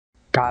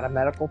Got a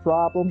medical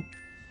problem?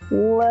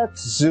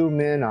 Let's zoom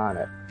in on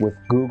it with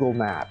Google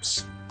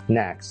Maps.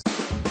 Next.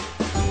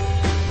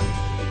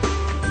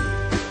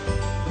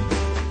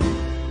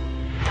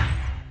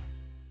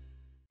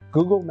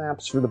 Google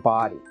Maps for the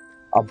body,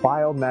 a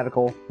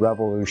biomedical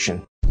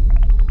revolution.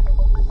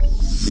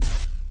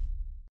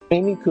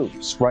 Amy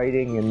Coopes,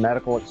 writing in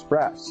Medical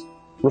Xpress,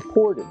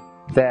 reported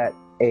that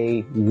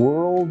a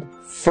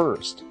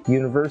world-first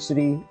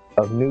University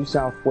of New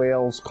South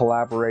Wales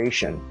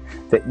collaboration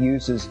that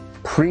uses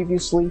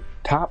previously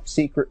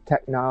top-secret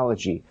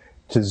technology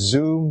to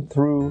zoom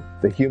through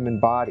the human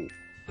body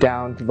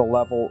down to the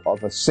level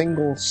of a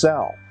single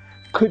cell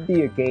could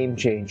be a game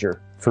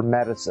changer for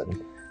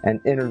medicine. An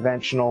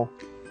interventional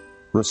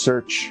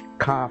research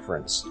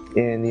conference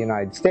in the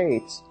United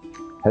States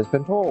has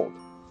been told.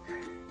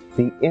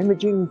 The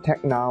imaging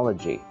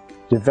technology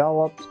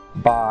developed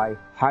by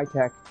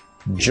high-tech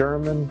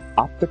German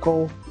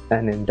optical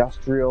and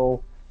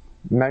industrial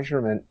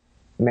measurement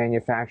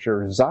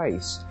manufacturer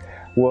Zeiss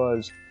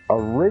was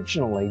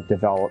originally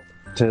developed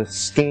to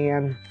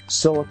scan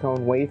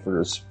silicone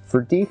wafers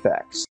for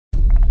defects.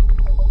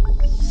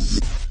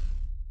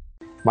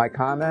 My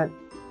comment?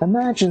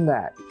 Imagine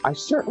that. I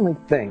certainly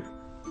think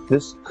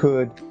this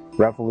could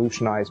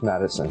revolutionize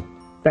medicine.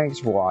 Thanks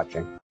for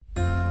watching.